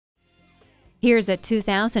Here's a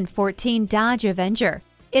 2014 Dodge Avenger.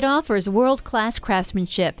 It offers world-class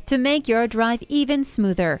craftsmanship to make your drive even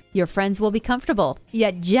smoother. Your friends will be comfortable,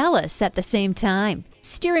 yet jealous at the same time.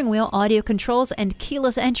 Steering wheel audio controls and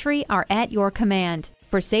keyless entry are at your command.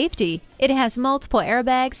 For safety, it has multiple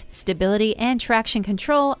airbags, stability and traction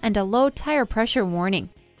control, and a low tire pressure warning.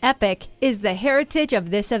 Epic is the heritage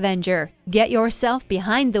of this Avenger. Get yourself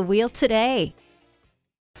behind the wheel today.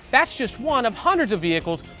 That's just one of hundreds of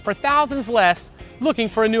vehicles for thousands less looking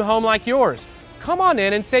for a new home like yours. Come on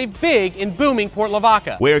in and save big in booming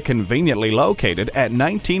Port-Lavaca. We're conveniently located at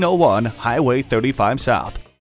 1901 Highway 35 South.